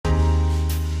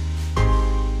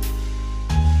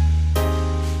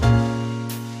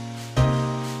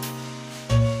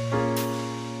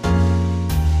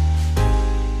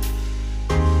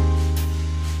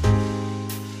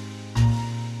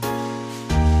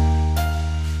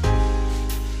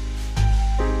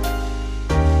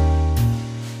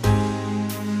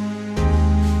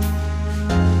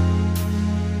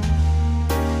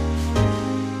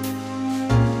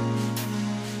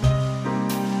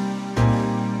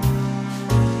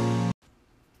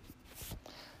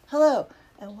Hello,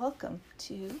 and welcome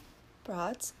to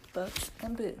Broads, Books,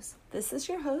 and Booze. This is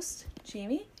your host,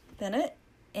 Jamie Bennett,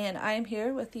 and I am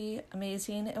here with the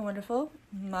amazing and wonderful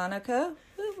Monica.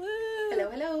 Woo-woo.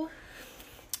 Hello.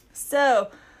 So,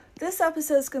 this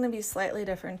episode is going to be slightly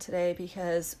different today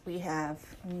because we have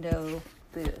no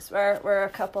booze. We're a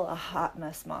couple of hot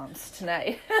mess moms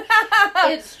tonight.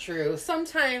 It's true.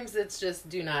 Sometimes it's just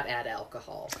do not add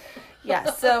alcohol.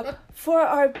 Yeah, so for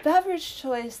our beverage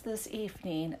choice this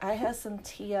evening, I have some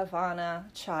Teavana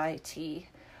chai tea,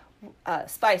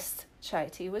 spiced chai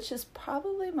tea, which is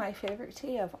probably my favorite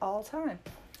tea of all time.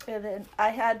 And then I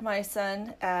had my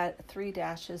son add 3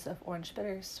 dashes of orange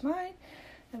bitters to mine,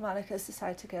 and Monica's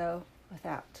decided to go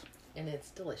without. And it's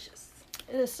delicious.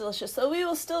 It is delicious. So we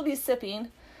will still be sipping,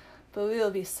 but we will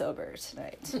be sober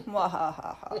tonight.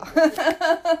 Mwahaha.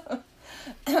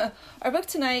 Our book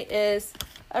tonight is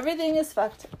Everything is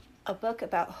Fucked, a book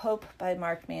about hope by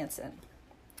Mark Manson.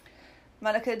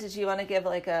 Monica, did you want to give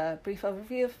like a brief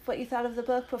overview of what you thought of the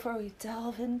book before we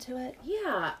delve into it?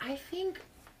 Yeah, I think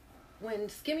when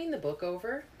skimming the book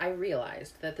over, I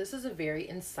realized that this is a very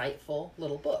insightful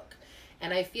little book.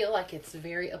 And I feel like it's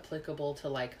very applicable to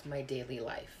like my daily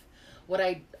life. What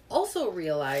I also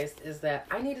realized is that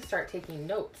I need to start taking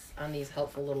notes on these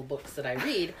helpful little books that I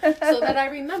read so that I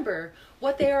remember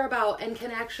what they are about and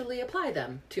can actually apply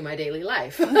them to my daily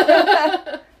life.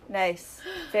 Nice.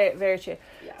 Very, very true.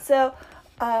 Yeah. So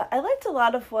I liked a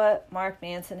lot of what Mark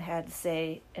Manson had to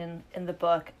say in the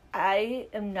book. I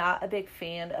am not a big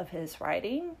fan of his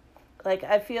writing. Like,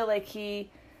 I feel like he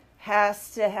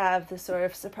has to have the sort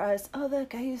of surprise, oh,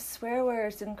 that guy used swear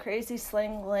words and crazy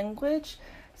slang language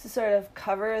to sort of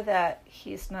cover that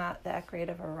he's not that great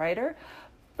of a writer.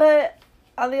 But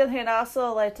on the other hand, I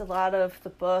also liked a lot of the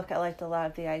book. I liked a lot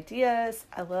of the ideas.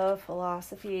 I love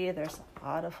philosophy. There's a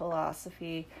lot of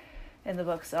philosophy in the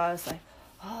book. So I was like,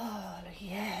 oh,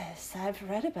 yes, I've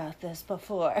read about this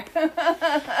before.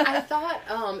 I thought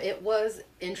it was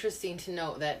interesting to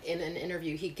note that in an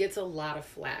interview, he gets a lot of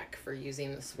flack for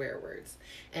using the swear words.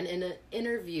 And in an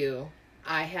interview,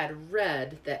 I had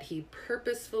read that he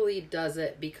purposefully does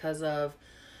it because of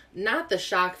not the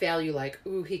shock value, like,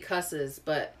 ooh, he cusses,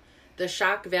 but the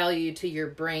shock value to your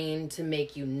brain to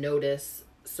make you notice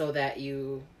so that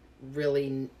you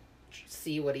really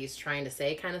see what he's trying to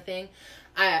say kind of thing.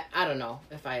 I don't know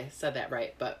if I said that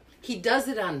right, but he does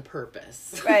it on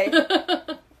purpose. Right.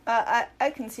 I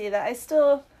can see that. I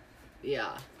still...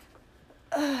 Yeah.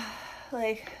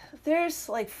 There's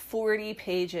 40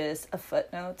 pages of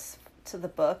footnotes to the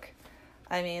book.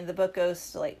 I mean, the book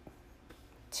goes to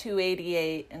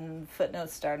 288 and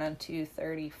footnotes start on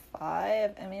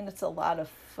 235. I mean, it's a lot of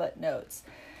footnotes.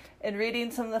 And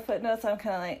reading some of the footnotes, I'm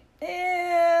kind of like,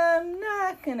 I'm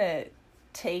not going to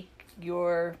take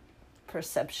your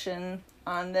perception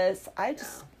on this. I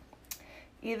just,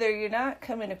 either you're not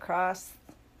coming across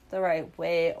the right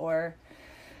way or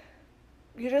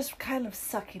you're just kind of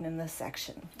sucking in this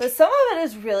section. But some of it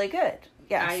is really good.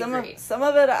 Yeah, I agree. Some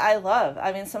of it I love.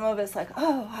 I mean, some of it's like,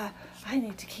 oh, I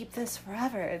need to keep this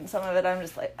forever. And some of it I'm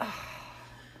just like, oh,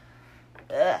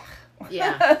 ugh.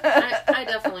 Yeah, I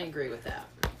definitely agree with that.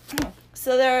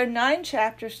 So there are 9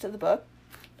 chapters to the book.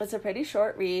 It's a pretty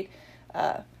short read.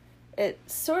 It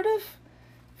sort of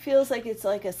feels like it's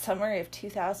like a summary of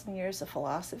 2,000 years of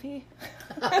philosophy.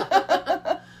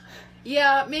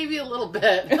 Yeah, maybe a little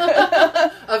bit.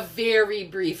 A very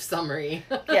brief summary.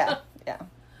 Yeah.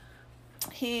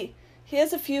 He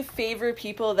has a few favorite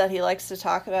people that he likes to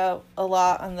talk about a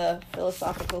lot on the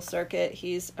philosophical circuit.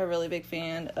 He's a really big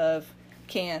fan of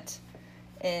Kant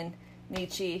and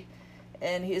Nietzsche,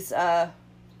 and he's a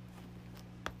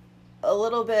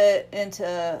little bit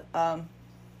into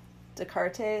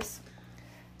Descartes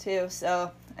too.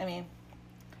 So, I mean,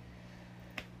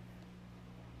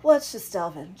 let's just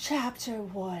delve in. Chapter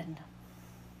 1.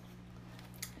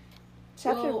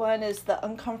 Chapter 1 is the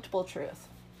uncomfortable truth.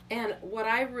 And what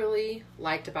I really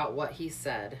liked about what he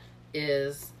said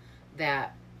is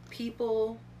that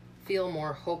people feel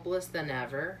more hopeless than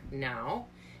ever now,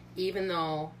 even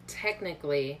though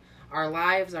technically our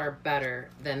lives are better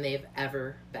than they've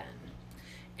ever been.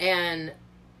 And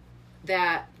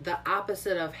that the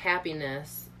opposite of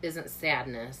happiness isn't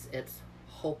sadness, it's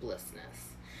hopelessness.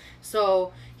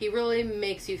 So he really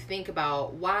makes you think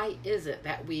about, why is it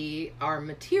that we are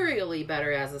materially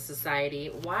better as a society?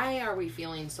 Why are we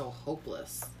feeling so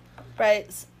hopeless?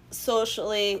 Right.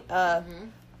 Socially,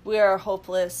 we are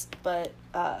hopeless, but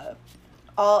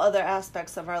all other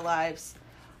aspects of our lives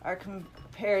are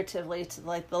comparatively to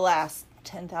the last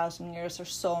 10,000 years are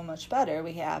so much better.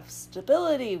 We have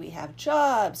stability, we have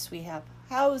jobs, we have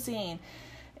housing,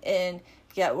 and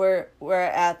yet we're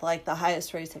at like the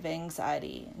highest rates of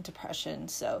anxiety and depression.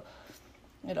 So,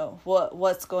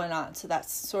 what's going on? So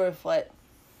that's sort of what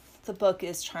the book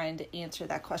is trying to answer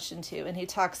that question too. And he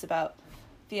talks about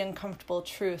the uncomfortable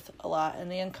truth a lot.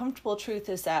 And the uncomfortable truth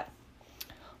is that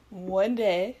one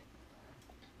day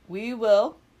we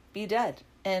will be dead.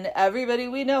 And everybody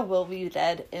we know will be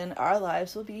dead. And our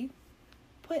lives will be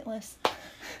pointless.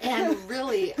 And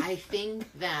really, I think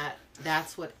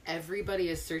that's what everybody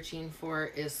is searching for,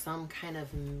 is some kind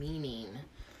of meaning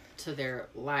to their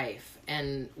life.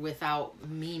 And without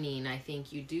meaning, I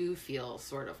think you do feel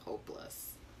sort of hopeless.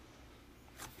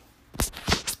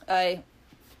 And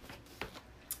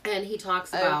he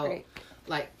talks about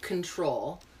like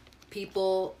control.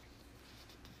 People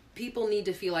need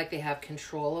to feel like they have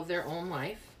control of their own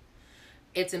life.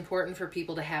 It's important for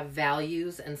people to have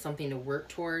values and something to work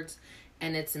towards.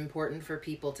 And it's important for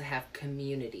people to have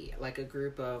community, like a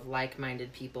group of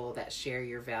like-minded people that share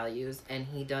your values. And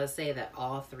he does say that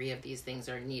all three of these things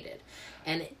are needed.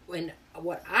 And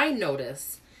what I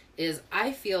notice is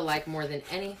I feel like more than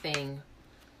anything,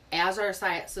 as our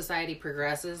society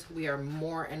progresses, we are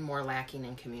more and more lacking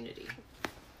in community.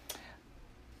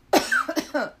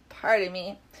 Pardon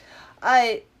me.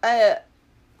 I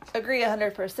agree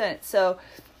 100%. So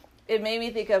it made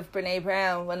me think of Brene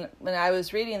Brown when I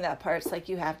was reading that part. It's like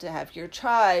you have to have your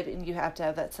tribe and you have to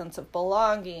have that sense of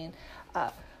belonging.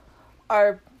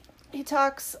 He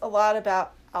talks a lot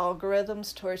about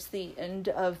algorithms towards the end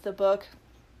of the book.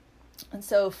 And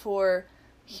so for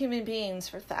human beings,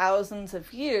 for thousands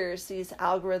of years, these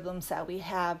algorithms that we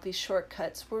have, these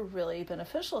shortcuts, were really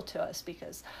beneficial to us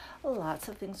because lots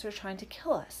of things were trying to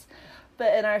kill us.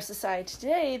 But in our society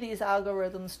today, these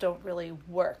algorithms don't really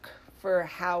work for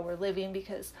how we're living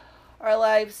because our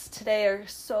lives today are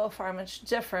so far much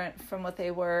different from what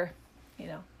they were,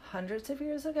 hundreds of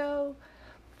years ago,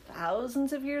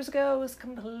 thousands of years ago. It was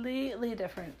completely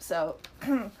different. So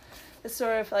it's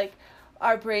sort of like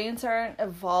our brains aren't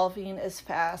evolving as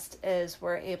fast as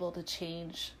we're able to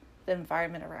change the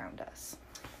environment around us.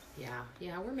 Yeah,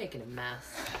 we're making a mess.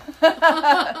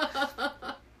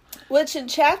 Which in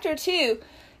chapter 2,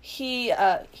 he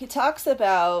talks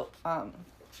about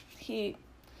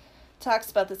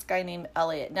this guy named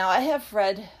Eliot. Now, I have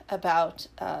read about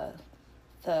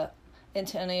the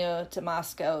Antonio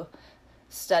Damasco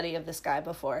study of this guy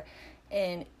before,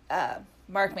 and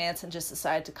Mark Manson just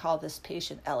decided to call this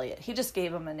patient Eliot. He just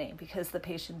gave him a name because the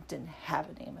patient didn't have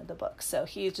a name in the book. So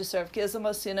he just sort of gives him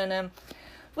a pseudonym,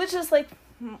 which is like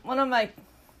one of my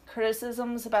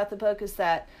criticisms about the book is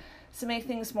that to make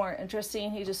things more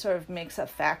interesting, he just sort of makes up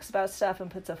facts about stuff and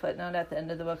puts a footnote at the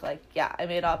end of the book like, yeah, I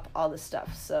made up all this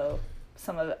stuff. So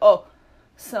some of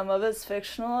it's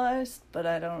fictionalized, but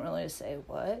I don't really say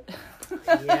what.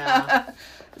 Yeah.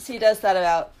 So he does that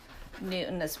about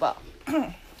Newton as well.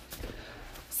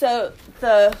 So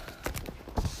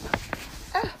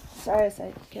sorry as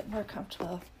I get more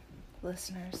comfortable,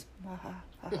 listeners.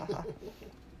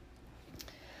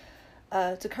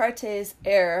 Descartes'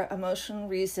 Error, Emotional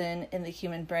Reason in the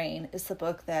Human Brain is the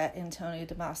book that Antonio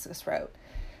Damascus wrote.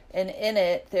 And in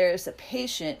it, there's a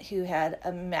patient who had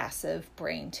a massive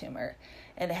brain tumor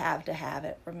and had to have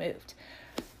it removed.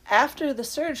 After the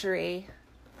surgery,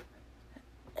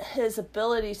 his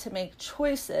ability to make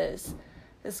choices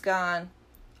has gone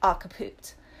au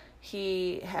caput.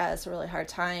 He has a really hard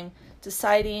time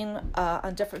deciding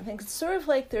on different things. It's sort of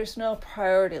like there's no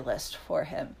priority list for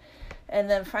him. And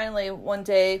then finally, one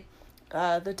day,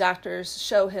 the doctors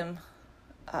show him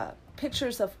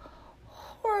pictures of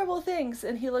horrible things.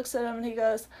 And he looks at them and he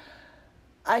goes,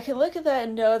 I can look at that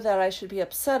and know that I should be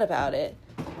upset about it.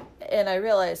 And I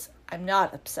realize I'm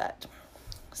not upset.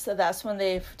 So that's when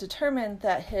they've determined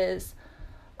that his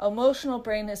emotional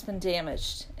brain has been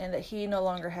damaged and that he no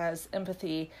longer has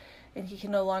empathy and he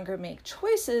can no longer make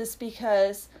choices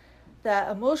because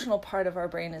that emotional part of our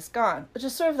brain is gone, which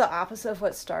is sort of the opposite of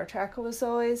what Star Trek was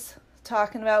always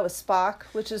talking about with Spock,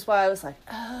 which is why I was like,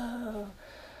 oh,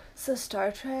 so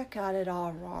Star Trek got it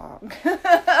all wrong.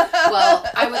 Well,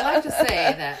 I would like to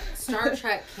say that Star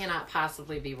Trek cannot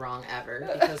possibly be wrong ever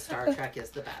because Star Trek is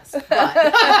the best.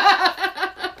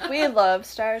 But we love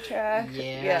Star Trek.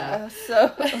 Yeah.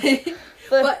 So,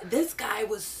 but this guy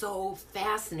was so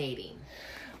fascinating.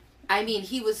 I mean,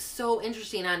 he was so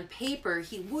interesting. On paper,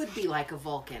 he would be like a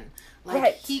Vulcan. Like,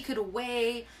 right. He could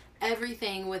weigh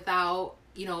everything without,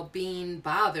 being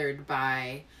bothered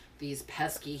by these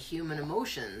pesky human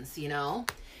emotions,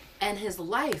 And his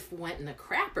life went in the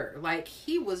crapper. Like,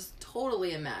 he was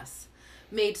totally a mess.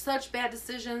 made such bad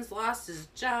decisions, lost his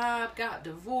job, got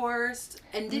divorced,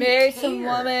 and didn't married care. some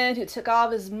woman who took all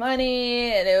of his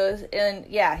money, and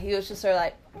he was just sort of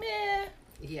like, meh.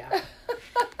 Yeah.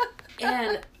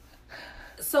 And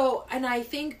so, and I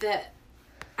think that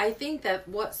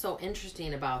what's so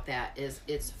interesting about that is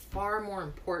it's far more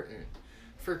important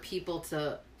for people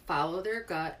to follow their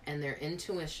gut and their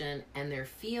intuition and their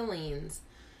feelings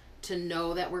to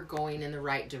know that we're going in the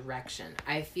right direction.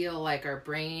 I feel like our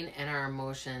brain and our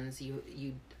emotions,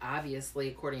 you obviously,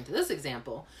 according to this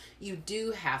example, you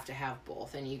do have to have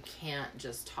both, and you can't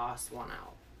just toss one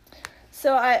out.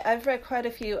 So I've read quite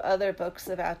a few other books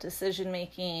about decision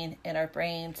making in our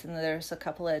brains, and there's a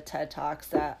couple of TED Talks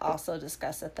that also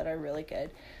discuss it that are really good.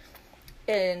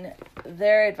 And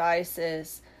their advice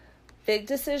is big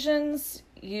decisions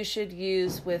you should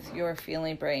use with your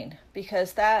feeling brain,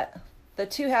 because the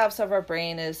two halves of our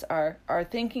brain is our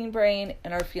thinking brain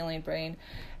and our feeling brain.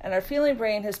 And our feeling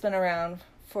brain has been around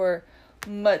for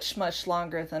much, much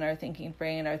longer than our thinking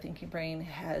brain. Our thinking brain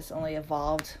has only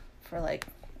evolved for like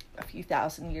a few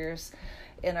thousand years.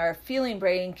 And our feeling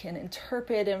brain can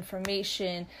interpret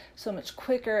information so much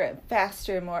quicker and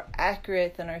faster and more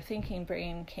accurate than our thinking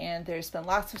brain can. There's been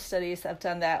lots of studies that have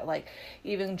done that, like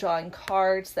even drawing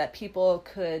cards that people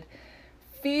could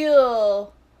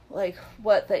feel like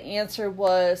what the answer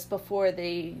was before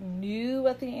they knew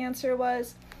what the answer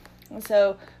was. And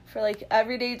so for like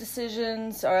everyday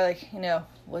decisions, or like,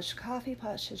 which coffee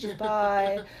pot should you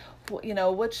buy,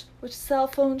 which cell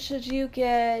phone should you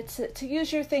get, to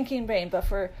use your thinking brain. But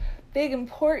for big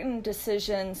important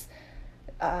decisions,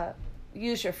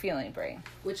 use your feeling brain.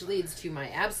 Which leads to my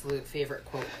absolute favorite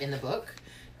quote in the book: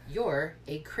 "You're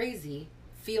a crazy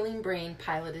feeling brain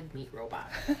piloted meat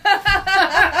robot."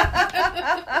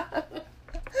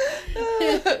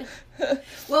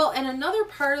 Well, and another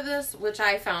part of this, which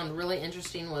I found really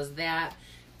interesting, was that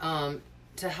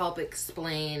to help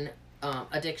explain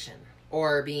addiction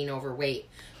or being overweight.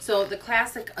 So the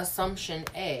classic assumption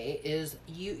A is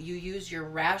you use your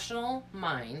rational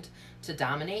mind to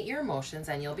dominate your emotions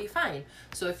and you'll be fine.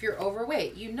 So if you're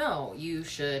overweight, you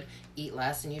should eat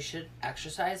less and you should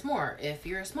exercise more. If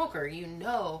you're a smoker, you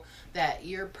know that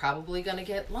you're probably going to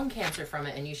get lung cancer from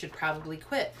it and you should probably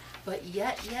quit. But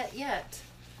yet,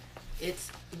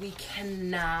 we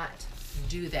cannot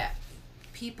do that.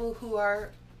 People who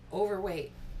are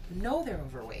overweight know they're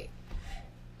overweight.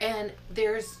 And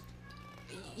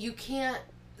you can't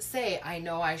say, I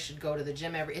know I should go to the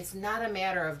gym it's not a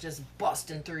matter of just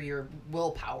busting through your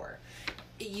willpower.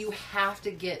 You have to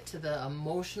get to the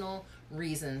emotional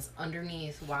reasons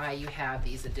underneath why you have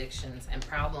these addictions and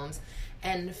problems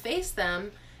and face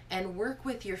them and work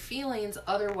with your feelings.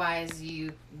 Otherwise,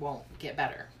 you won't get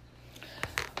better.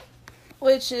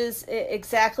 Which is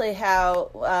exactly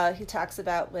how he talks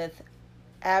about with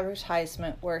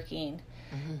advertisement working.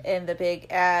 Mm-hmm. And the big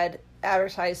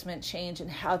advertisement change and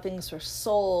how things were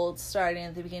sold starting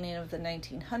at the beginning of the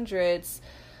 1900s.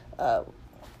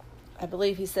 I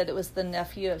believe he said it was the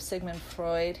nephew of Sigmund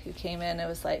Freud who came in. It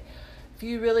was like, if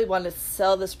you really want to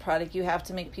sell this product, you have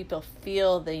to make people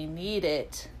feel they need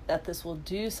it, that this will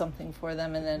do something for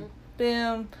them. And then,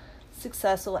 boom,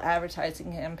 successful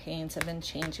advertising campaigns have been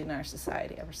changing our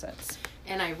society ever since.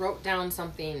 And I wrote down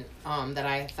something that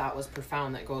I thought was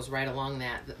profound that goes right along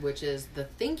that, which is the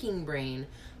thinking brain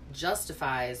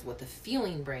justifies what the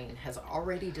feeling brain has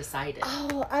already decided.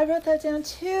 Oh, I wrote that down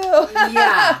too.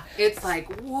 Yeah, it's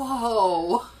like,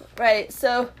 whoa. Right,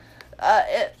 so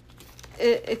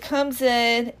it comes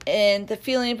in and the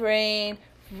feeling brain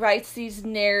writes these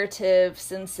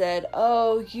narratives and said,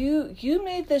 oh, you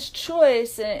made this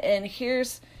choice and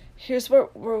here's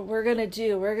what we're going to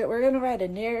do. We're going to write a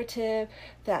narrative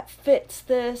that fits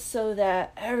this so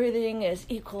that everything is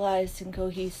equalized and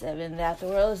cohesive and that the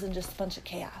world isn't just a bunch of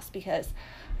chaos. Because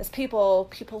as people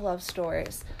love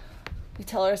stories. We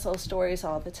tell ourselves stories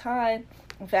all the time.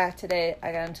 In fact, today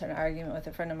I got into an argument with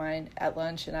a friend of mine at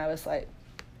lunch and I was like,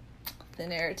 the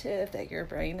narrative that your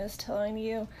brain is telling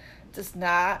you does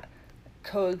not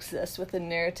coexist with the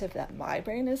narrative that my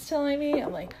brain is telling me.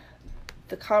 I'm like,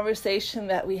 the conversation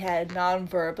that we had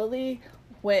non-verbally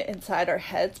went inside our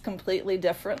heads completely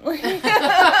differently.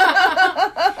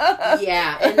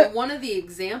 Yeah, and one of the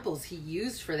examples he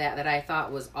used for that I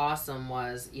thought was awesome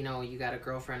was, you got a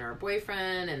girlfriend or a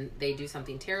boyfriend and they do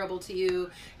something terrible to you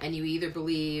and you either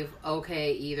believe,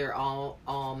 okay, either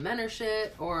all men are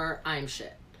shit or I'm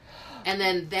shit. And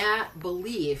then that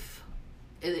belief,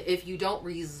 if you don't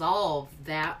resolve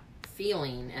that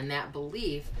feeling and that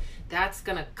belief, that's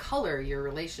going to color your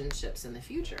relationships in the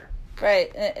future.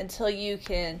 Right, until you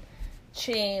can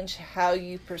change how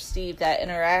you perceive that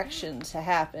interaction to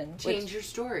happen. Change your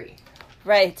story.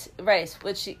 Right.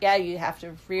 Which, you have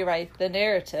to rewrite the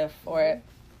narrative for it.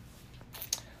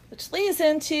 Which leads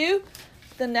into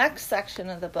the next section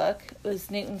of the book,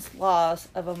 was Newton's laws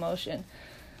of emotion.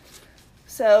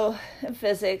 So, in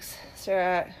physics,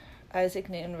 Sir Isaac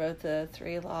Newton wrote the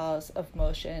 3 laws of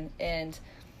motion, and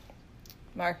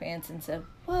Mark Manson said,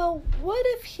 well, what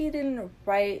if he didn't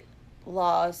write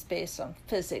laws based on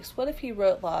physics? What if he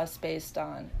wrote laws based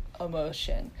on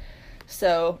emotion?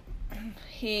 So,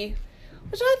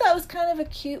 which I thought was kind of a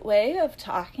cute way of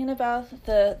talking about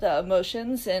the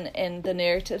emotions and the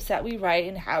narratives that we write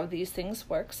and how these things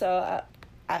work. So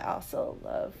I also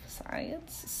love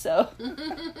science. So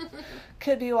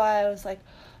could be why I was like,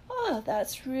 oh,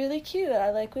 that's really cute.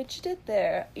 I like what you did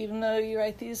there. Even though you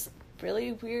write these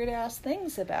really weird-ass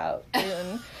things about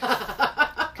Newton.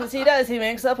 Because he does. He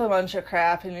makes up a bunch of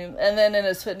crap. And then in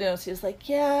his footnotes, he's like,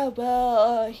 yeah,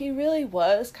 well, he really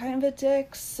was kind of a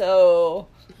dick, so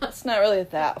it's not really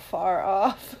that far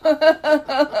off.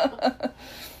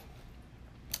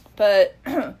 But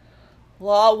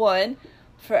law 1,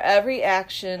 for every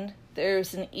action,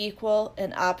 there's an equal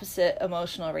and opposite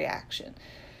emotional reaction.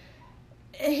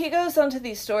 He goes on to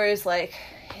these stories like,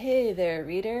 hey there,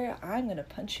 reader, I'm going to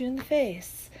punch you in the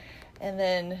face. And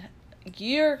then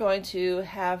you're going to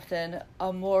have then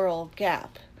a moral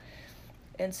gap.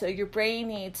 And so your brain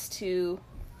needs to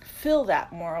fill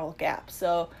that moral gap.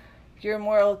 So your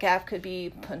moral gap could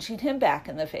be punching him back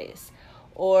in the face,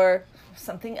 or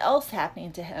something else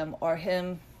happening to him, or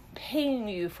him paying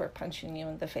you for punching you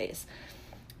in the face.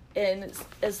 And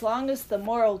as long as the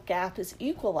moral gap is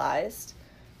equalized,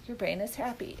 your brain is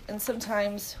happy. And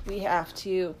sometimes we have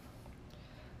to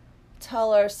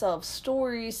tell ourselves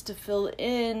stories to fill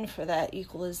in for that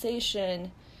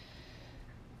equalization.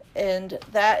 And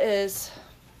that is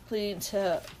leading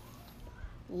to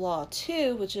law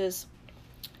 2, which is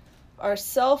our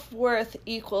self-worth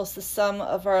equals the sum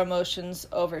of our emotions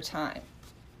over time.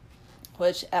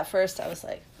 Which at first I was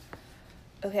like,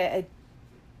 okay, I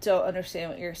don't understand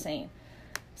what you're saying.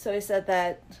 So he said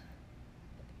that,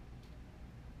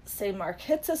 say Mark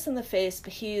hits us in the face,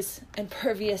 but he's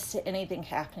impervious to anything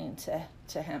happening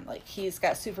to him. Like, he's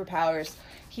got superpowers.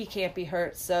 He can't be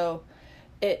hurt. So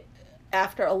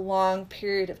after a long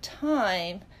period of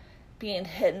time, being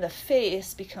hit in the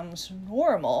face becomes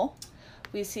normal.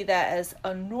 We see that as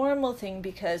a normal thing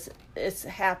because it's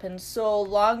happened so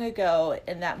long ago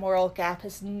and that moral gap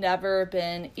has never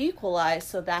been equalized,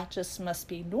 so that just must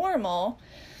be normal.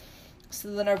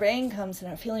 So then our brain comes in,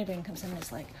 our feeling brain comes in and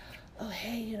is like, oh,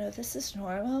 hey, this is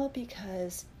normal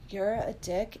because you're a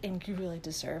dick and you really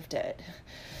deserved it.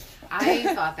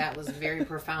 I thought that was very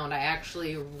profound. I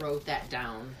actually wrote that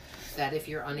down, that if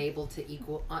you're unable to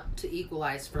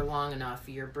equalize for long enough,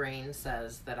 your brain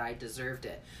says that I deserved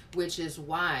it, which is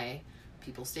why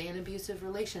people stay in abusive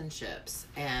relationships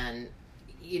and,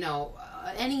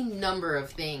 any number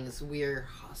of things. We're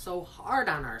so hard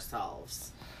on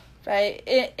ourselves. Right?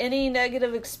 Any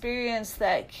negative experience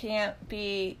that can't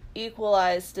be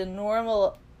equalized and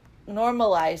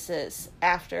normalizes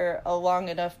after a long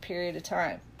enough period of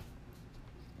time.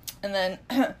 And then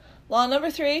law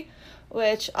number 3,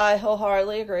 which I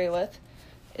wholeheartedly agree with,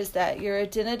 is that your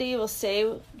identity will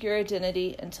stay your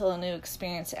identity until a new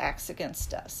experience acts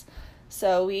against us.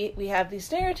 So we have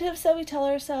these narratives that we tell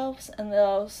ourselves, and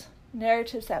those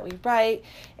narratives that we write,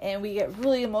 and we get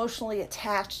really emotionally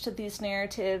attached to these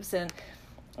narratives, and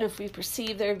if we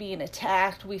perceive they're being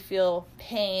attacked, we feel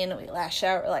pain, we lash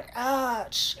out, we're like,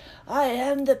 ouch, I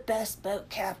am the best boat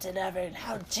captain ever, and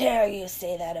how dare you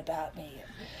say that about me.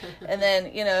 And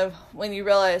then, when you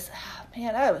realize, oh,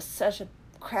 man, I was such a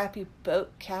crappy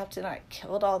boat captain, I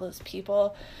killed all those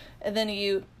people, and then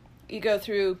you go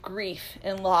through grief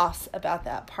and loss about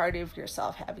that part of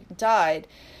yourself having died.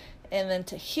 And then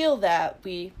to heal that,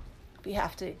 we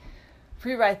have to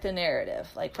rewrite the narrative,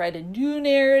 like write a new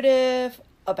narrative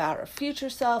about our future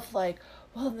self, like,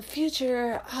 well, in the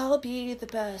future, I'll be the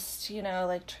best,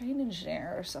 like train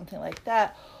engineer or something like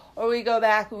that. Or we go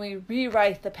back and we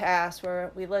rewrite the past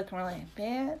where we look and we're like,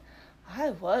 man,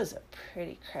 I was a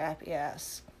pretty crappy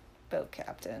ass boat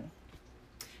captain.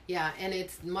 Yeah, and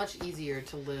it's much easier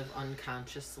to live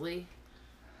unconsciously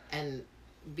and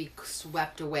be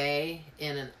swept away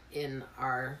in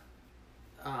our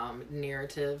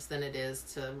narratives than it is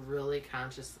to really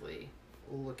consciously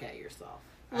look at yourself.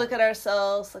 Look at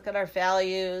ourselves, look at our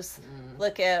values,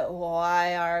 look at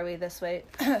why are we this way.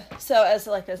 So as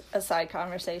like a side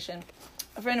conversation,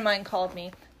 a friend of mine called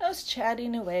me. I was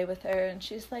chatting away with her and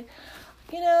she's like,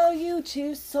 you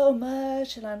do so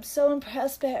much, and I'm so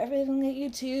impressed by everything that you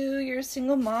do. You're a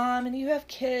single mom, and you have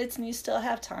kids, and you still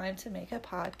have time to make a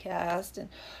podcast, and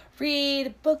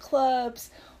read, book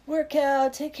clubs, work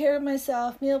out, take care of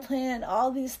myself, meal plan,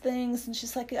 all these things. And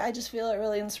she's like, I just feel it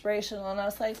really inspirational. And I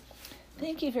was like,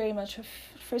 thank you very much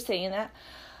for saying that.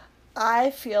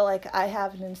 I feel like I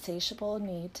have an insatiable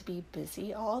need to be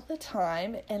busy all the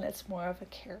time, and it's more of a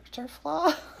character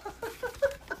flaw.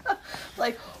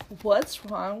 Like, what's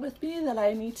wrong with me that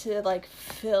I need to, like,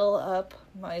 fill up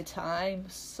my time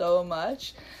so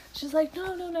much? She's like,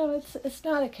 no, it's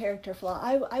not a character flaw.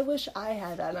 I wish I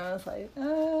had that. And I was like,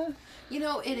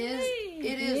 it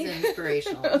is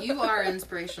inspirational. You are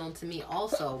inspirational to me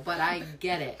also, but I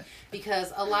get it.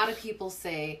 Because a lot of people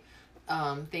say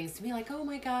things to me like, oh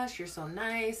my gosh, you're so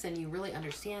nice, and you really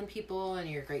understand people, and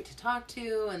you're great to talk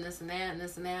to, and this and that, and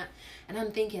this and that. And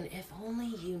I'm thinking, if only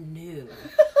you knew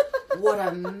what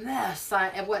a mess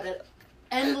what an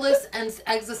endless and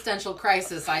existential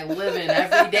crisis I live in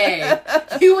every day,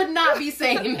 you would not be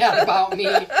saying that about me.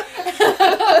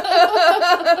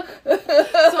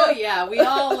 So yeah, we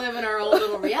all live in our own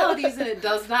little realities, and it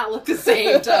does not look the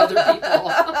same to other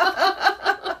people.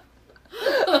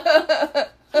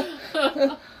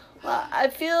 Well, I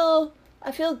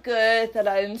feel good that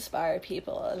I inspire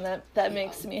people, and that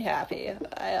makes me happy.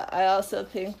 I also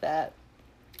think that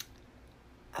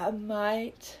I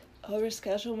might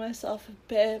overschedule myself a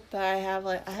bit, but I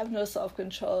have no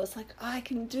self-control. It's like, I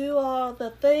can do all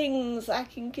the things, I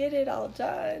can get it all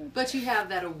done. But you have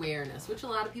that awareness, which a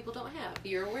lot of people don't have.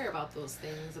 You're aware about those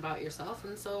things about yourself,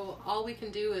 and so all we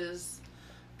can do is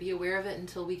be aware of it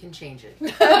until we can change it.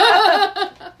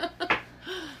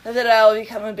 And then I'll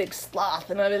become a big sloth,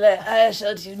 and I'll be like, I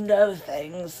should know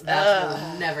things. That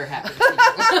will never happen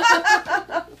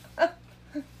to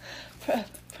you.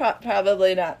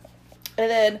 Probably not.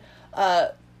 And then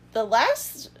the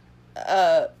last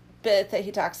bit that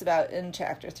he talks about in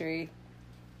chapter 3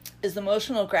 is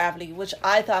emotional gravity, which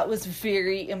I thought was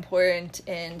very important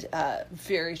and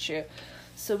very true.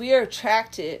 So we are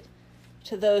attracted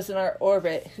to those in our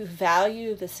orbit who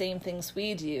value the same things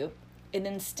we do, and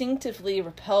instinctively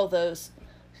repel those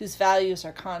whose values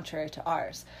are contrary to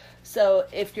ours. So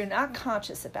if you're not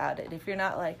conscious about it, if you're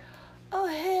not like, oh,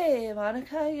 hey,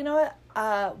 Monica, you know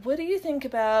what do you think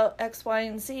about X, Y,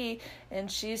 and Z?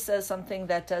 And she says something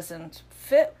that doesn't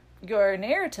fit your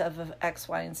narrative of X,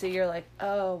 Y, and Z. You're like,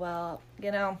 oh, well,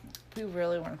 we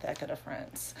really weren't that good of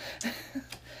friends.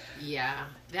 Yeah,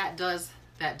 that does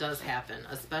happen,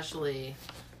 especially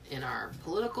in our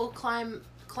political climate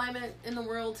in the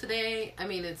world today. I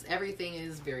mean, everything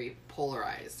is very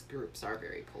polarized. Groups are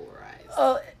very polarized.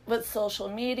 Oh, with social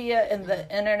media and the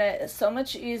internet, it's so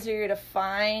much easier to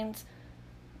find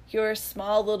your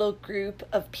small little group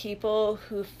of people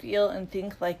who feel and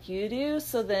think like you do.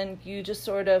 So then you just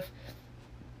sort of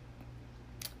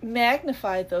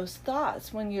magnify those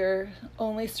thoughts when you're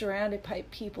only surrounded by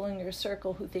people in your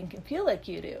circle who think and feel like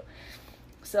you do.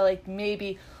 So like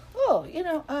maybe,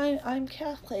 I'm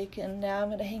Catholic, and now I'm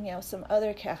going to hang out with some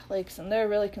other Catholics, and they're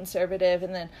really conservative,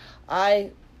 and then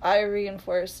I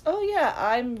reinforce,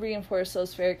 I'm reinforce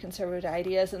those very conservative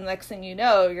ideas, and the next thing you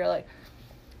know, you're like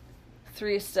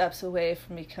 3 steps away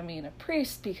from becoming a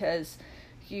priest because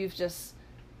you've just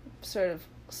sort of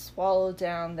swallowed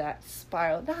down that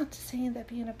spiral. Not saying that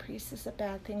being a priest is a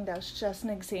bad thing, that's just an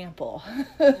example.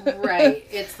 Right.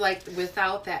 It's like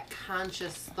without that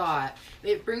conscious thought.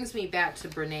 It brings me back to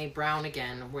Brene Brown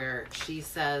again, where she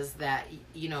says that,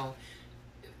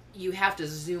 you have to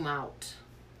zoom out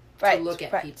to look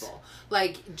at people.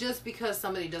 Like, just because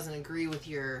somebody doesn't agree with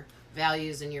your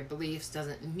values and your beliefs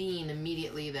doesn't mean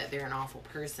immediately that they're an awful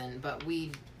person, but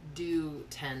we do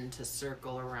tend to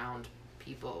circle around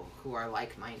people who are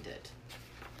like-minded,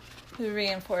 who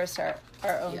reinforce our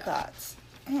own thoughts.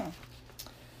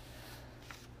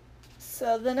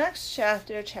 So the next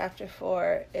chapter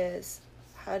 4, is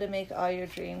how to make all your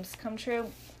dreams come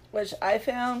true, which I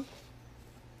found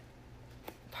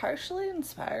partially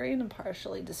inspiring and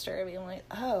partially disturbing. I'm like,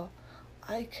 oh,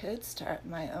 I could start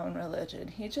my own religion.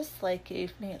 He just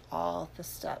gave me all the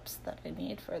steps that I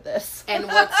need for this. And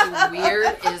what's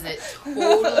weird is it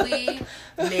totally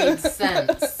made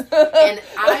sense. And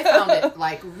I found it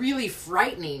really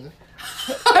frightening.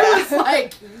 I was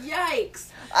like, yikes.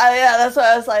 That's what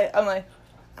I was like. I'm like,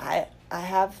 I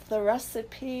have the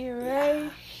recipe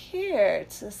right here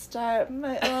to start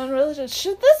my own religion.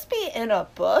 Should this be in a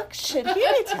book? Should he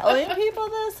be telling people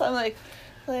this? I'm like,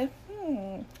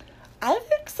 I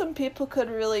think some people could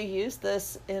really use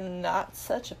this in not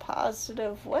such a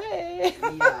positive way.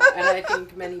 Yeah, and I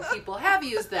think many people have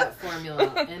used that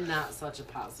formula in not such a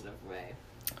positive way.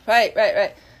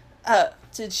 Right.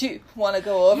 Did you want to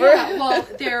go over? Yeah, well,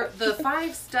 the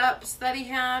 5 steps that he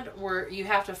had were, you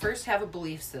have to first have a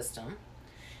belief system,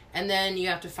 and then you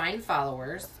have to find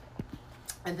followers,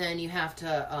 and then you have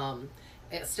to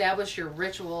establish your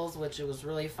rituals, which it was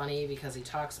really funny because he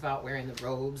talks about wearing the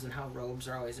robes and how robes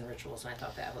are always in rituals, and I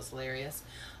thought that was hilarious.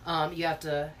 You have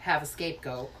to have a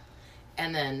scapegoat,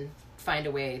 and then find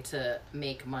a way to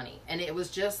make money. And it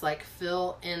was just like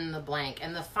fill in the blank.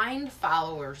 And the find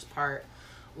followers part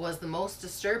was the most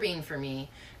disturbing for me,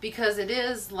 because it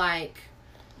is like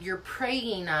you're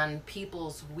preying on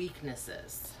people's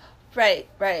weaknesses. Right.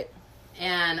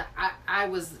 And I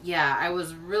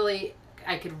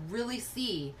could really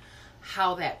see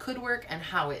how that could work and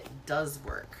how it does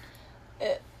work.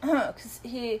 Because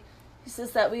he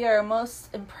says that we are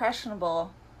most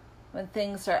impressionable when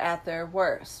things are at their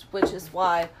worst, which is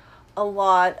why a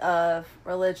lot of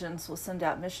religions will send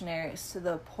out missionaries to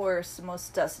the poorest and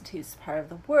most destitute part of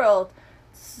the world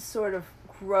to sort of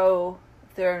grow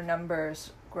their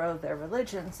numbers, grow their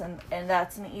religions, and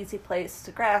that's an easy place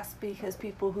to grasp, because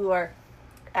people who are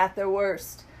at their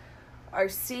worst are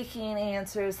seeking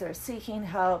answers, they're seeking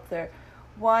help, they're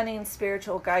wanting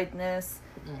spiritual guidance,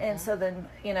 and so then,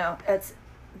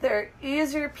 they're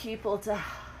easier people to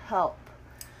help.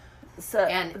 So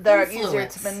and they're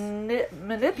influence. easier to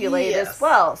manipulate as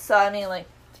well. So I mean, like,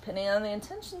 depending on the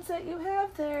intentions that you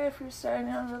have there, if you're starting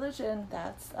out in religion,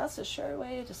 that's a sure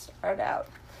way to start out.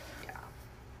 Yeah.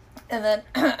 And then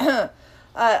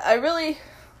I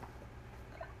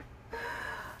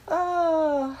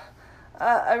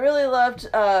really loved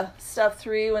step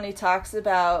 3 when he talks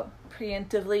about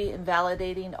preemptively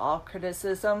invalidating all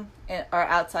criticism or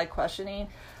outside questioning,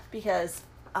 because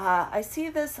I see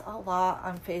this a lot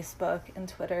on Facebook and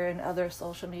Twitter and other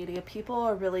social media. People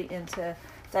are really into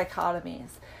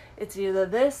dichotomies. It's either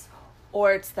this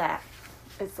or it's that.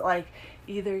 It's like,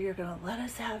 either you're going to let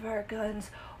us have our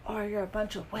guns or you're a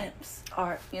bunch of wimps,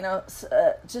 or,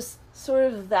 just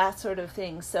sort of that sort of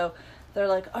thing. So they're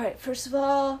like, all right, first of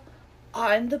all,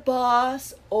 I'm the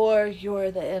boss or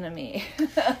you're the enemy.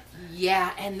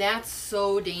 Yeah, and that's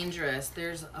so dangerous.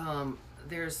 There's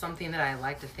something that I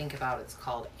like to think about. It's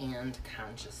called and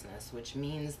consciousness, which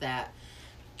means that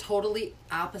totally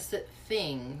opposite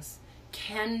things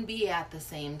can be at the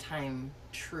same time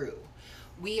true.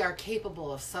 We are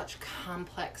capable of such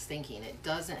complex thinking. It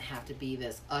doesn't have to be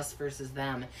this us versus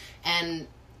them. And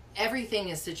everything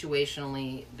is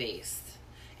situationally based.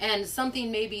 And something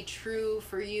may be true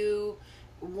for you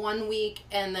one week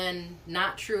and then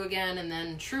not true again and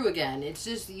then true again. It's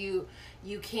just you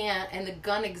can't, and the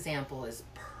gun example is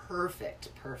perfect.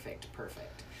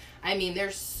 I mean,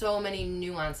 there's so many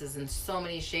nuances and so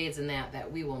many shades in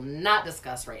that we will not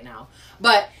discuss right now.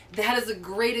 But that is a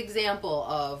great example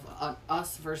of an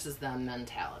us versus them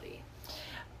mentality.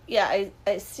 Yeah,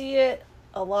 I see it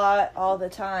a lot all the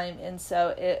time, and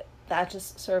so that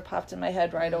just sort of popped in my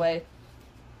head right away.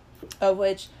 Of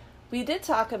which we did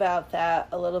talk about that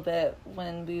a little bit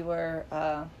when we were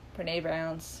Brene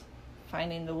Brown's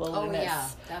Finding the Wilderness. Oh yeah,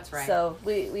 that's right. So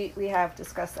we have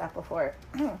discussed that before.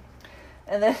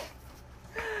 And then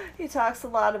he talks a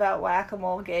lot about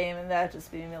whack-a-mole game, and that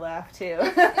just made me laugh too.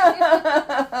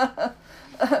 But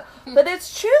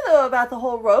it's true though about the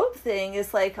whole robe thing.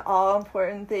 It's like all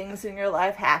important things in your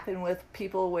life happen with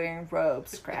people wearing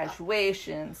robes.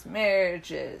 Graduations,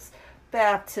 marriages,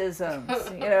 baptisms,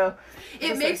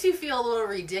 It makes you feel a little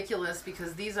ridiculous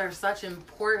because these are such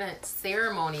important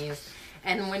ceremonies.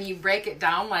 And when you break it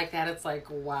down like that, it's like,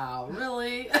 wow,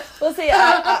 really? Well, see,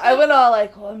 I went all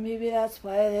like, well, maybe that's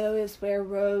why they always wear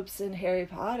robes in Harry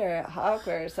Potter at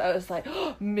Hogwarts. I was like,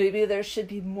 oh, maybe there should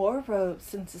be more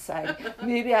robes in society.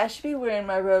 Maybe I should be wearing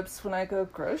my robes when I go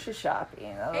grocery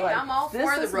shopping. Hey, like, I'm all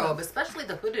for the robe, especially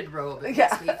the hooded robe. It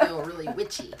makes me feel really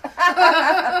witchy.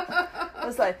 I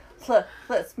was like,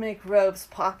 let's make robes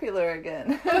popular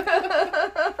again.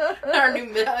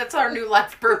 That's our new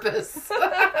life purpose.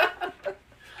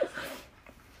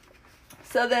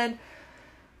 So then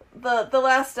the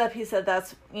last step, he said,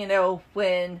 that's,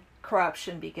 when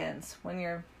corruption begins. When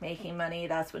you're making money,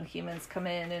 that's when humans come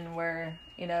in and we're,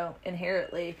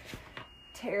 inherently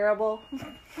terrible.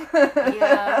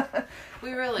 Yeah,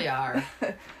 we really are.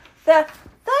 That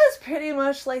is pretty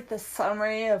much like the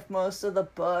summary of most of the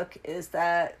book, is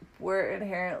that we're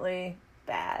inherently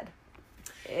bad.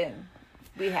 And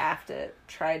we have to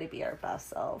try to be our best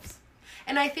selves.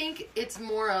 And I think it's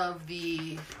more of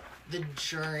the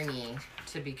journey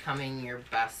to becoming your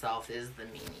best self is the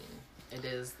meaning. It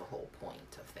is the whole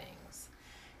point of things.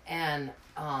 And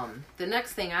the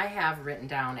next thing I have written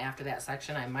down after that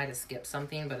section, I might have skipped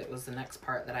something, but it was the next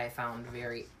part that I found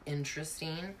very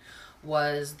interesting,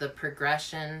 was the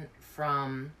progression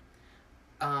from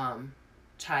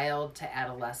child to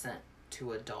adolescent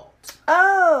to adult.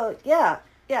 Oh, yeah.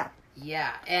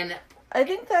 Yeah, and I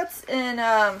think that's in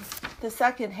the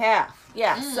second half.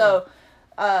 Yeah, so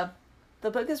the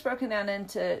book is broken down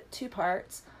into 2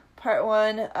 parts. Part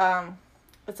 1,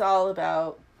 it's all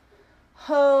about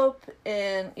hope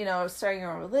and, starting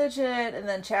a religion. And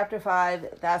then chapter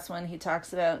 5, that's when he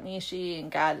talks about Nishi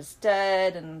and God is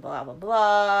dead and blah, blah,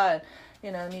 blah.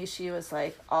 And, Nishi was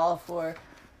like all for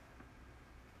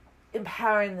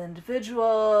empowering the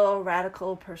individual,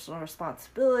 radical personal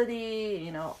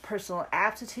responsibility, personal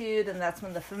aptitude. And that's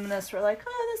when the feminists were like,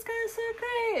 oh, this guy is so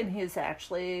great. And he's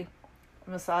actually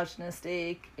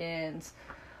misogynistic and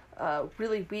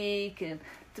really weak and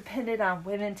depended on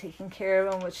women taking care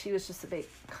of him, which he was just a big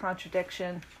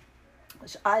contradiction,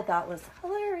 which I thought was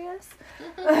hilarious.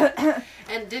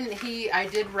 And didn't he, I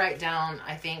did write down,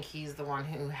 I think he's the one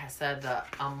who has said the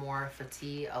amor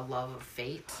fati, a love of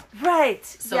fate. Right.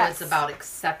 So yes. It's about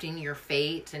accepting your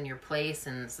fate and your place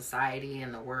in society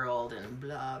and the world and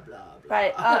blah, blah, blah.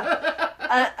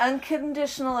 Right.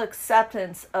 Unconditional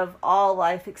acceptance of all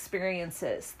life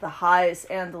experiences, the highs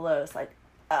and the lows. Like,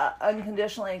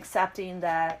 unconditionally accepting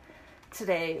that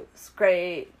today was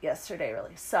great, yesterday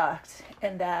really sucked,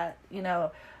 and that,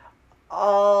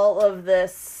 all of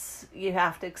this you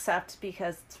have to accept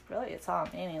because it's all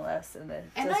meaningless and it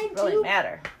doesn't really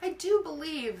matter. I do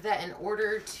believe that in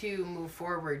order to move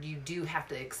forward, you do have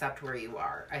to accept where you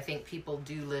are. I think people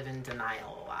do live in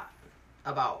denial a lot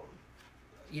about,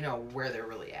 where they're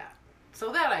really at.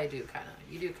 So that you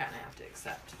do kind of have to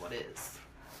accept what is.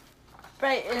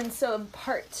 Right, and so in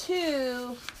part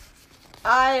 2,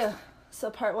 part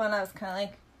 1 I was kind of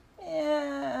like,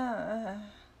 yeah,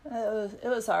 it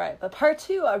was all right. But part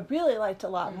 2 I really liked a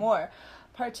lot more.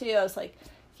 Part 2 I was like,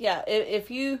 yeah,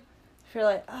 if you're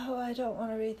like, oh, I don't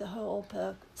want to read the whole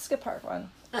book, skip part 1,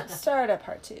 start at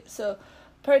part 2. So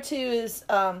part 2 is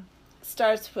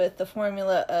starts with the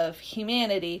formula of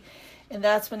humanity, and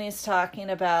that's when he's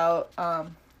talking about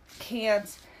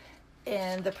Kant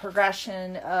and the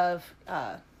progression of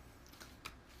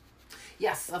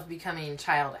of becoming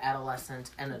child, adolescent,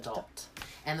 and adult,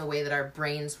 and the way that our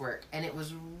brains work. And it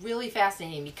was really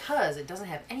fascinating because it doesn't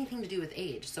have anything to do with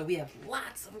age. So we have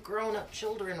lots of grown-up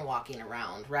children walking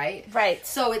around, right? Right.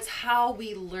 So it's how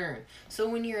we learn. So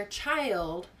when you're a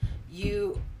child,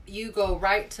 you go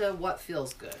right to what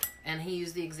feels good. And he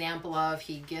used the example of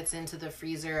he gets into the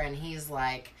freezer and he's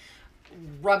like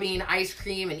rubbing ice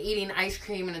cream and eating ice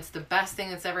cream, and it's the best thing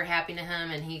that's ever happened to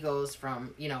him, and he goes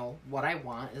from, what I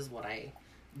want is what I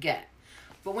get.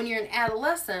 But when you're an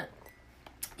adolescent,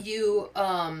 you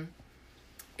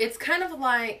it's kind of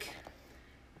like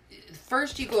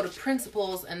first you go to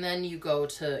principles and then you go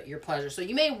to your pleasure. So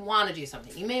you may want to do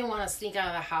something. You may want to sneak out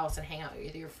of the house and hang out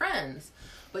with your friends,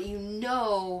 but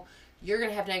you're going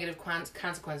to have negative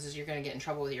consequences. You're going to get in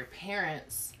trouble with your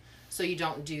parents. So you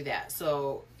don't do that.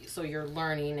 So you're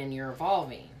learning and you're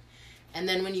evolving. And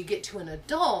then when you get to an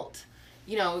adult,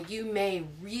 you may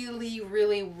really,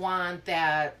 really want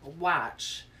that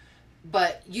watch,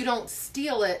 but you don't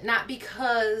steal it, not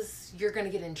because you're going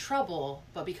to get in trouble,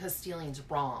 but because stealing's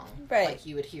wrong. Right. Like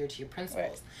you adhere to your principles.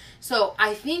 Right. So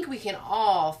I think we can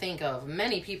all think of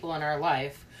many people in our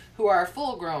life who are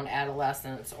full-grown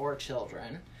adolescents or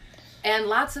children, and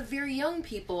lots of very young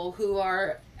people who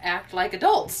act like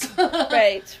adults.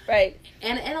 Right.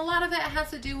 And a lot of that has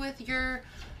to do with your,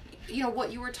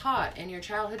 what you were taught and your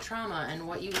childhood trauma and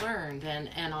what you learned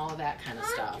and all of that kind of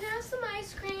stuff. Can I have some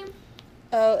ice cream?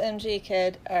 OMG,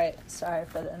 kid. All right, sorry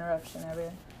for the interruption,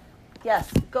 everyone.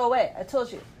 Yes, go away. I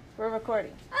told you. We're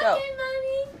recording. Go. Okay,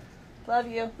 Mommy. Love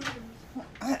you.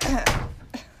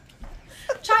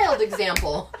 Child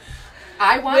example.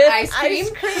 I want With ice cream.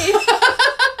 Ice cream.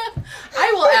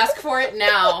 I will ask for it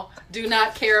now. Do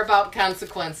not care about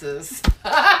consequences.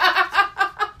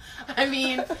 I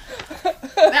mean,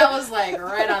 that was like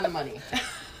right on the money.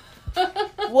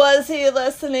 Was he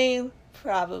listening?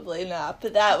 Probably not,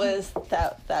 but that was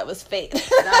fate.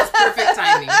 That was perfect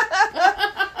timing.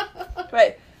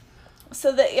 Right.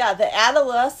 So the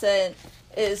adolescent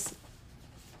is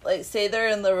like, say they're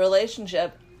in the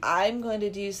relationship, I'm going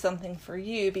to do something for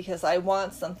you because I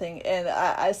want something. And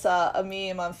I saw a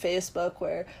meme on Facebook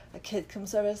where a kid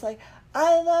comes over and is like,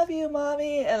 I love you,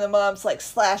 Mommy. And the mom's like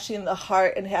slashing the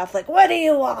heart in half, like, what do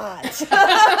you want?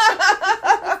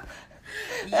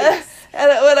 Yes. And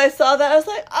when I saw that, I was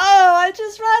like, oh, I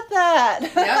just read that.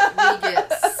 Yep, we get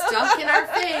stuck in our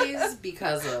phase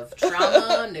because of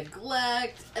trauma,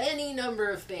 neglect, any number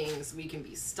of things. We can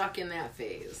be stuck in that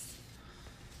phase.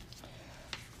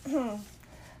 And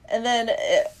then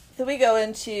we go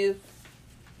into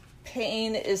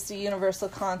pain is the universal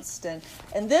constant.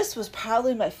 And this was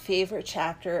probably my favorite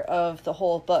chapter of the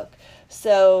whole book.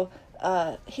 So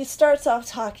he starts off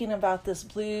talking about this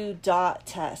blue dot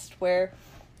test where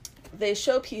they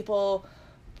show people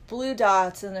blue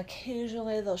dots, and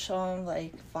occasionally they'll show them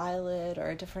like violet or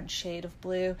a different shade of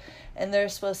blue, and they're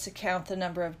supposed to count the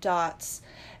number of dots,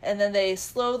 and then they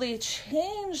slowly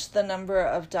change the number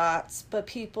of dots, but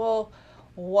people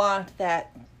want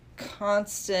that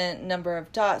constant number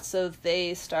of dots, so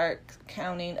they start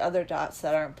counting other dots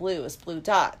that aren't blue as blue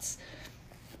dots.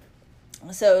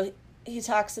 So he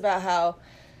talks about how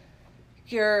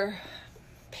your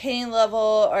pain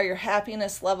level or your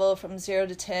happiness level from 0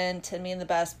 to 10 being the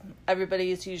best,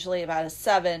 everybody is usually about a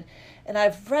 7. And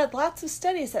I've read lots of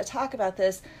studies that talk about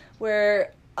this,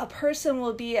 where a person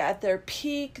will be at their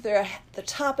peak, they're the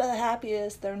top of the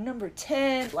happiest, they're number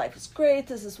 10, life is great,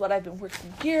 this is what I've been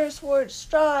working years for, to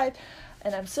strive,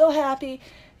 and I'm so happy,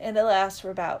 and it lasts for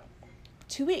about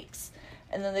 2 weeks.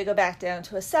 And then they go back down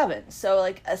to a 7. So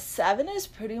like a 7 is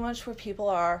pretty much where people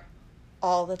are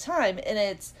all the time, and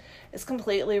it's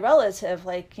completely relative.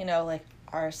 Like, you know, like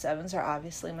our 7s are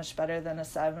obviously much better than a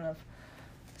 7 of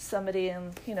somebody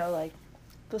in, you know, like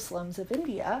the slums of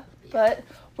India, but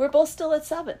we're both still at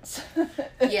 7s.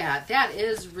 Yeah, that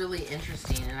is really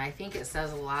interesting, and I think it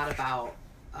says a lot about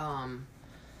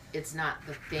it's not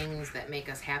the things that make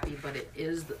us happy, but it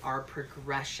is our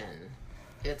progression.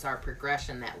 It's our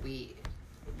progression that we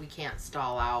can't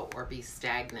stall out or be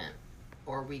stagnant,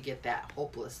 or we get that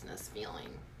hopelessness feeling.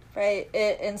 Right.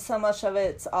 And so much of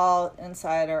it's all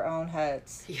inside our own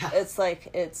heads. Yeah. It's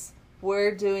like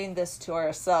we're doing this to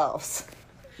ourselves.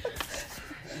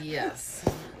 Yes.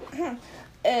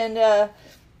 And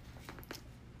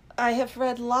I have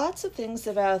read lots of things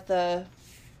about the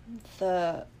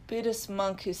Buddhist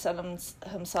monk who set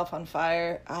himself on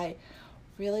fire. I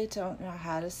really don't know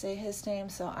how to say his name,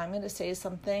 so I'm going to say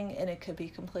something, and it could be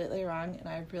completely wrong, and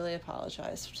I really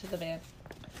apologize to the man.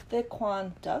 Thich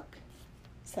Quan Duc,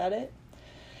 is that it?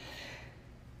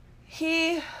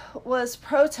 He was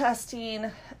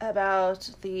protesting about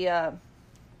the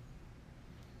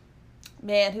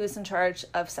man who was in charge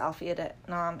of South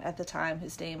Vietnam at the time,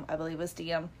 whose name I believe was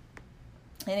Diem,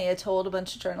 and he had told a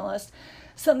bunch of journalists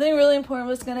something really important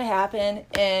was going to happen,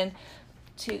 and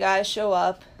 2 guys show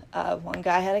up. One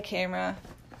guy had a camera,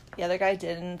 the other guy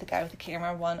didn't. The guy with the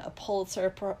camera won a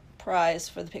Pulitzer Prize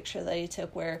for the picture that he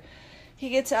took, where he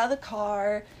gets out of the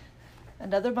car,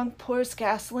 another monk pours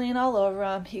gasoline all over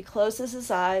him, he closes his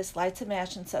eyes, lights a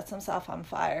match, and sets himself on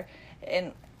fire,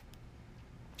 and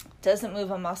doesn't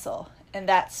move a muscle. And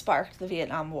that sparked the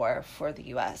Vietnam War for the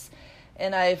U.S.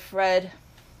 And I've read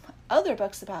other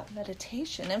books about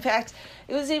meditation. In fact,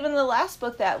 it was even the last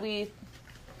book that we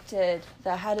did,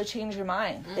 the How to Change Your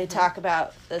Mind. Mm-hmm. They talk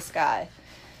about this guy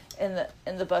in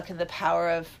the book, and the power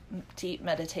of deep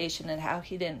meditation, and how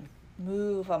he didn't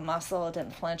move a muscle,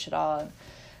 didn't flinch at all, and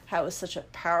how it was such a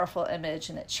powerful image,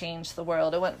 and it changed the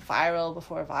world. It went viral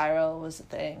before viral was a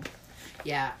thing.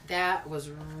 Yeah, that was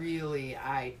really,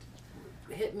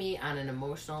 hit me on an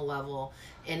emotional level,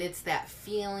 and it's that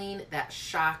feeling, that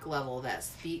shock level that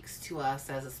speaks to us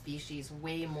as a species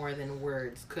way more than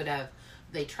words could have.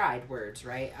 They tried words,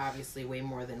 right? Obviously way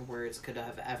more than words could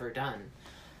have ever done.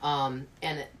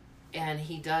 And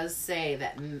he does say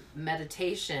that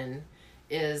meditation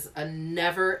is a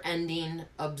never-ending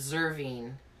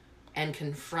observing and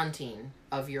confronting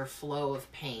of your flow of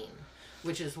pain,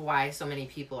 which is why so many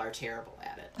people are terrible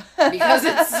at it. Because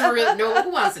it's really, no,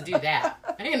 who wants to do that?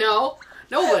 You know?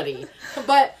 Nobody.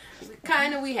 But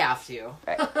kind of we have to.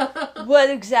 Right. What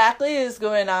exactly is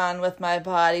going on with my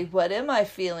body? What am I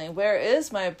feeling? Where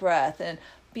is my breath? And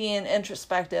being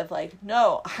introspective, like,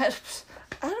 no, I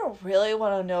don't really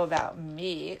want to know about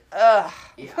me. Ugh.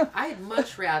 Yeah, I'd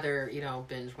much rather,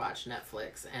 binge watch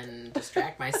Netflix and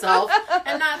distract myself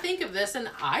and not think of this, and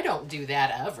I don't do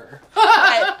that ever.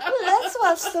 Right. Let's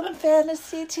watch some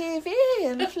fantasy TV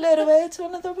and float away to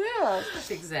another world.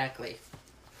 Exactly.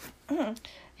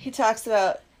 He talks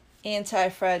about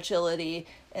anti-fragility,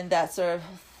 and that's sort of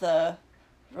the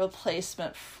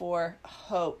replacement for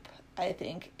hope, I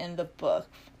think, in the book.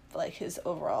 Like, his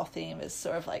overall theme is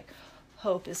sort of like,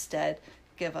 hope is dead,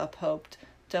 give up hope,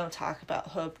 don't talk about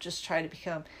hope, just try to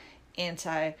become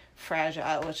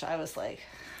anti-fragile, which I was like,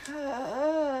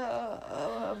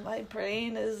 my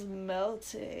brain is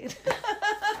melting.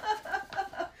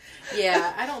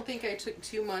 Yeah, I don't think I took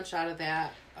too much out of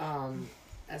that.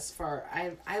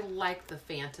 I like the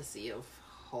fantasy of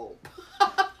hope.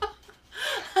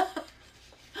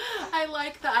 I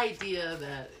like the idea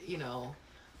that,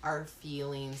 our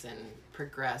feelings and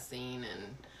progressing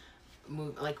and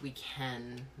we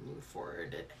can move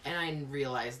forward. And I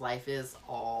realize life is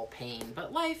all pain,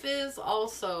 but life is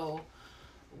also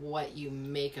what you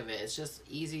make of it. It's just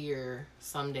easier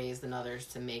some days than others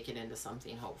to make it into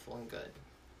something hopeful and good.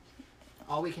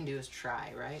 All we can do is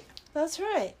try, right? That's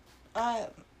right.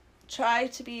 Try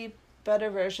to be better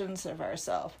versions of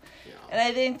ourselves. Yeah. And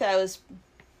I think that was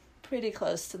pretty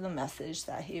close to the message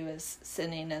that he was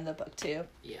sending in the book too.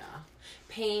 Yeah.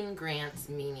 Pain grants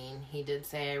meaning. He did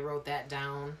say, I wrote that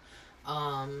down.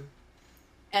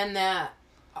 And that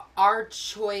our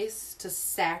choice to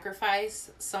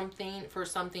sacrifice something for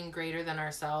something greater than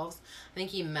ourselves, I think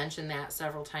he mentioned that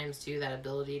several times too, that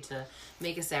ability to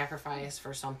make a sacrifice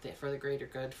for something, for the greater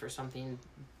good, for something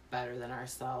better than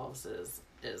ourselves is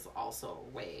also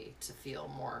a way to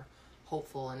feel more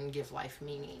hopeful and give life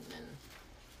meaning. And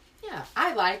yeah,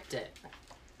 I liked it.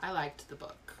 I liked the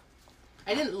book.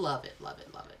 I didn't love it.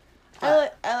 I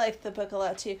like the book a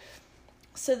lot too.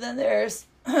 So then there's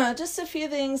just a few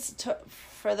things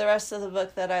for the rest of the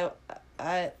book that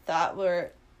I thought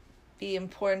were be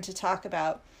important to talk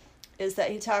about. Is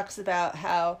that he talks about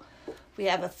how we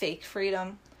have a fake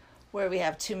freedom where we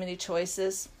have too many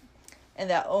choices, and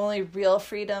that only real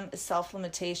freedom is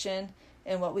self-limitation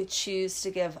and what we choose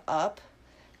to give up.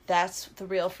 That's the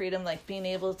real freedom, like being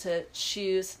able to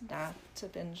choose not to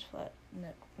binge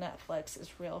Netflix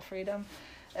is real freedom,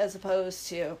 as opposed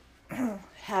to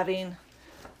having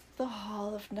the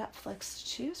hall of Netflix to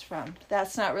choose from.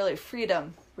 That's not really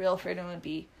freedom. Real freedom would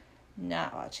be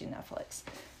not watching Netflix.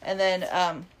 And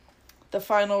then the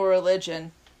final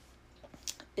religion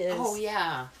is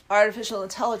artificial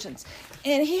intelligence.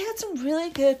 And he had some really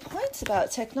good points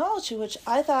about technology, which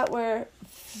I thought were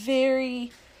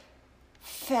very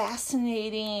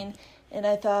fascinating. And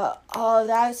I thought, oh,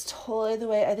 that's totally the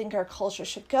way I think our culture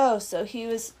should go. So he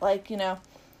was like,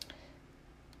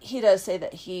 he does say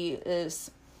that he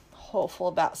is hopeful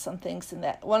about some things, and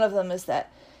that one of them is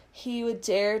that he would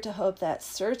dare to hope that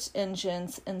search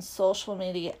engines and social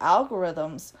media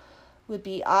algorithms would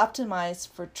be optimized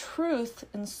for truth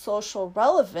and social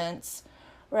relevance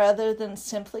rather than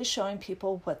simply showing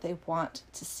people what they want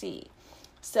to see.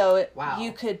 So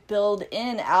you could build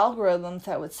in algorithms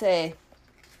that would say,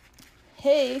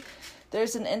 hey,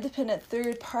 there's an independent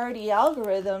third-party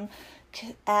algorithm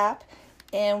app,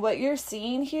 and what you're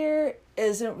seeing here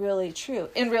isn't really true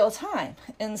in real time.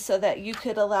 And so that you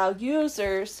could allow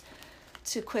users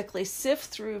to quickly sift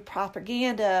through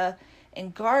propaganda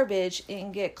and garbage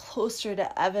and get closer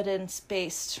to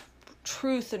evidence-based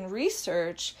truth and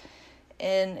research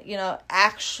and,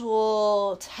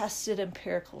 actual tested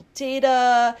empirical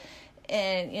data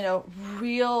and,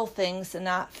 real things and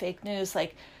not fake news.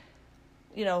 Like,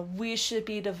 we should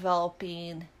be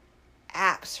developing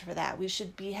apps for that. We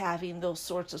should be having those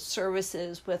sorts of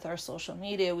services with our social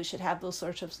media. We should have those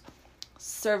sorts of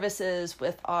services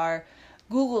with our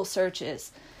Google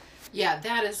searches. Yeah,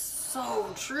 that is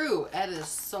so true. That is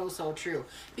so, so true.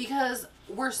 Because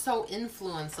we're so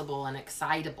influenceable and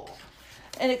excitable.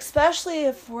 And especially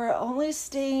if we're only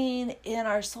staying in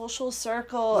our social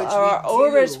circle or our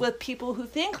orbits with people who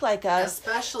think like us.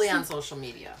 Especially on social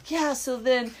media. Yeah, so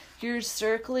then you're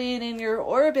circling in your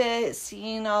orbit,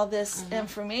 seeing all this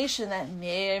information that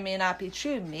may or may not be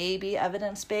true, may be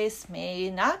evidence-based,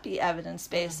 may not be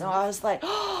evidence-based. So I was like,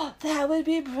 oh, that would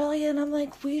be brilliant. I'm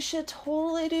like, we should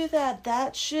totally do that.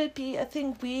 That should be a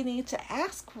thing. We need to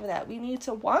ask for that. We need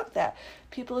to want that.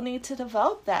 People need to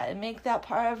develop that and make that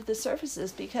part of the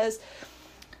services, because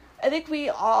I think we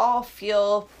all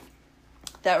feel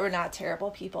that we're not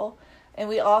terrible people, and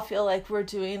we all feel like we're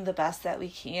doing the best that we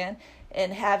can.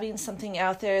 And having something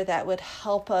out there that would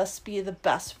help us be the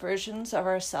best versions of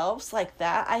ourselves like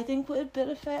that, I think would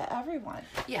benefit everyone.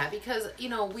 Yeah, because,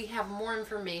 we have more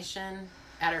information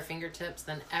at our fingertips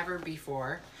than ever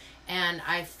before. And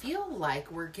I feel like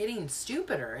we're getting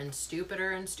stupider and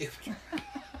stupider and stupider.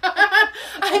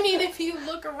 I mean, if you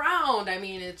look around,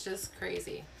 it's just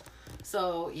crazy.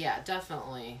 So, yeah,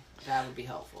 definitely that would be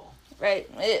helpful. Right.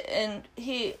 And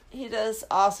he does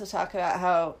also talk about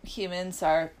how humans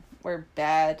we're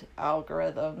bad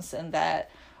algorithms, and that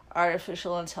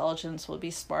artificial intelligence will be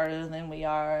smarter than we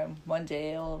are, and one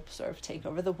day it'll sort of take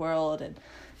over the world. And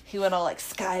he went all like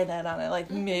Skynet on it, like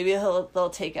maybe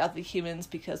they'll take out the humans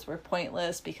because we're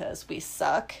pointless, because we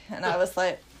suck. And I was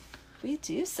like, we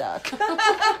do suck. Give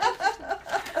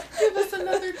us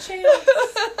another chance.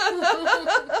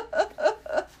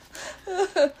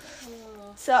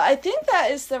 So I think that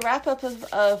is the wrap up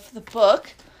of the book.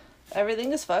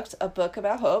 Everything is Fucked, a book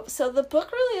about hope. So the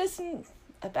book really isn't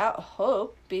about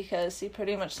hope because he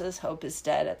pretty much says hope is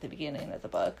dead at the beginning of the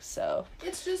book. So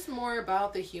it's just more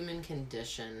about the human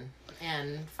condition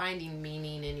and finding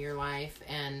meaning in your life.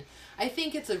 And I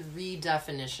think it's a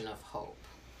redefinition of hope.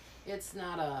 It's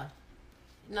not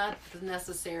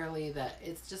necessarily that,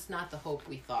 it's just not the hope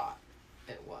we thought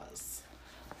it was.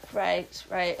 Right.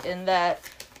 And that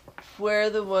we're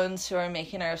the ones who are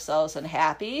making ourselves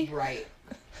unhappy. Right.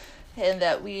 And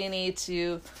that we need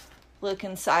to look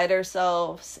inside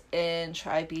ourselves and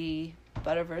try be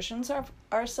better versions of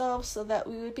ourselves so that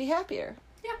we would be happier.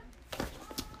 Yeah.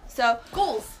 So,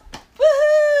 goals.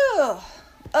 Woohoo!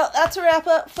 Oh, that's a wrap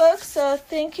up, folks. So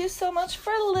thank you so much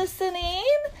for listening.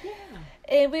 Yeah.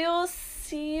 And we will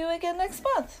see you again next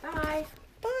month. Bye.